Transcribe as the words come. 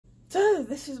So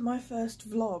this is my first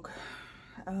vlog.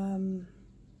 I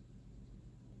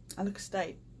look a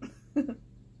state.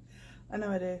 I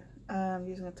know I do. I'm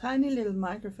using a tiny little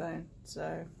microphone,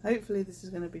 so hopefully this is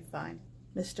going to be fine.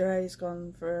 Mr. A's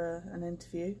gone for an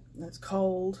interview. It's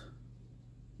cold,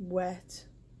 wet,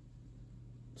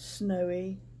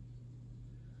 snowy.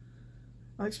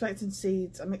 I'm expecting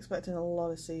seeds. I'm expecting a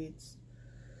lot of seeds.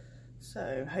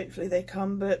 So hopefully they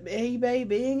come, but eBay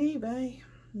being eBay,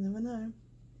 you never know.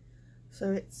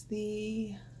 So it's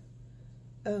the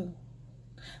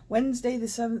Wednesday the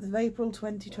 7th of April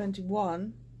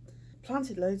 2021.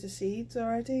 Planted loads of seeds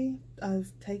already.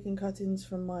 I've taken cuttings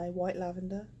from my white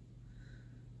lavender.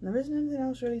 And there isn't anything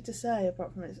else really to say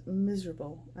apart from it's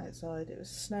miserable outside. It was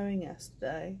snowing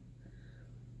yesterday.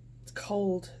 It's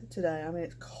cold today. I mean,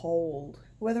 it's cold.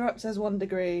 Weather up says 1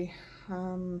 degree.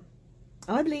 And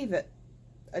I believe it.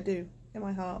 I do. In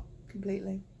my heart.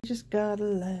 Completely. We just got a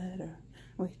letter.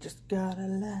 We just got a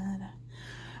letter.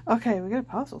 Okay, we got a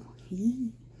parcel.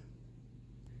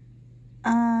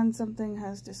 And something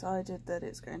has decided that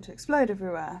it's going to explode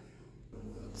everywhere.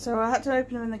 So I had to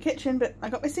open them in the kitchen, but I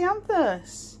got my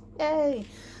Ceanthus. Yay!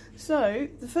 So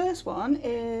the first one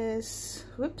is,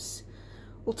 whoops,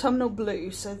 autumnal blue.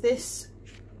 So this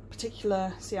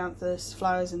particular Ceanthus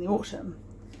flowers in the autumn.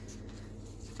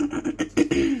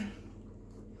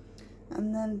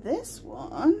 And then this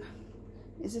one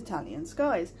is Italian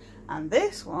skies, and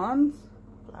this one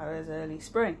flowers early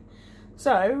spring.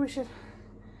 So we should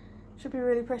be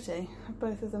really pretty. Have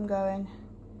both of them going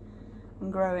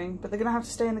and growing, but they're gonna have to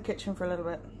stay in the kitchen for a little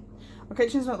bit. My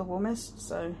kitchen's not the warmest,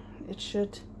 so it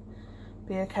should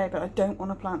be okay, but I don't want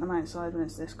to plant them outside when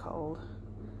it's this cold.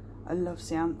 I love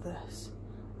Ceanthus,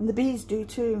 and the bees do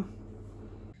too.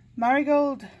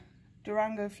 Marigold,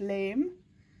 Durango Flame,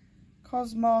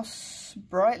 Cosmos,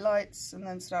 Bright Lights, and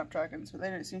then Snapdragons, but they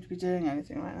don't seem to be doing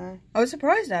anything right now. I was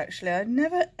surprised actually. I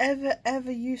never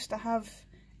ever used to have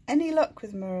any luck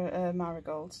with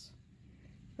marigolds,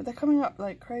 but they're coming up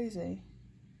like crazy.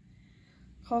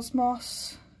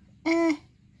 Cosmos, I'll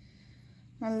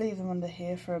leave them under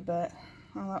here for a bit.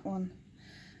 Oh, that one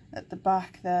at the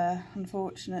back there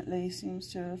unfortunately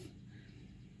seems to have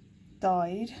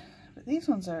died, but these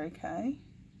ones are okay.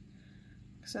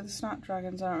 So the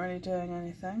Snapdragons aren't really doing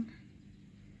anything.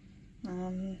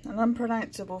 An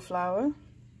unpronounceable flower.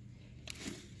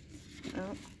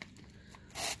 Oh.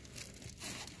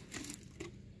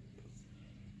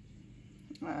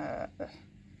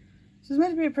 This is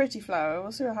meant to be a pretty flower.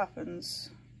 We'll see what happens.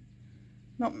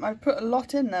 I've put a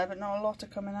lot in there, but not a lot are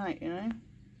coming out, you know.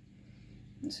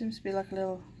 It seems to be like a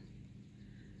little,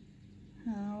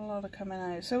 a lot are coming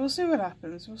out. So we'll see what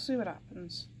happens. We'll see what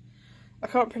happens. I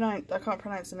can't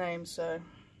pronounce the name, so.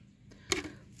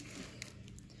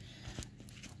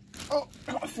 Oh,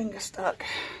 got my finger stuck.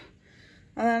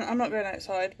 And then I'm not going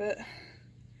outside, but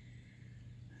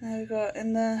we've got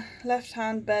in the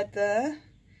left-hand bed there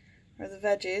are the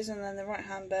veggies, and then the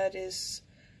right-hand bed is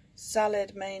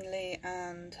salad mainly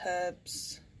and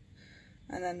herbs,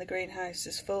 and then the greenhouse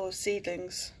is full of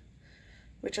seedlings,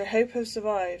 which I hope have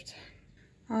survived.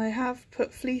 I have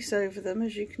put fleece over them,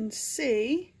 as you can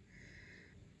see.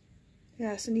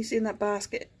 Yes, and you see in that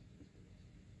basket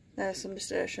there's some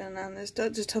nasturtium, and there's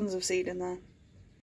tons of seed in there.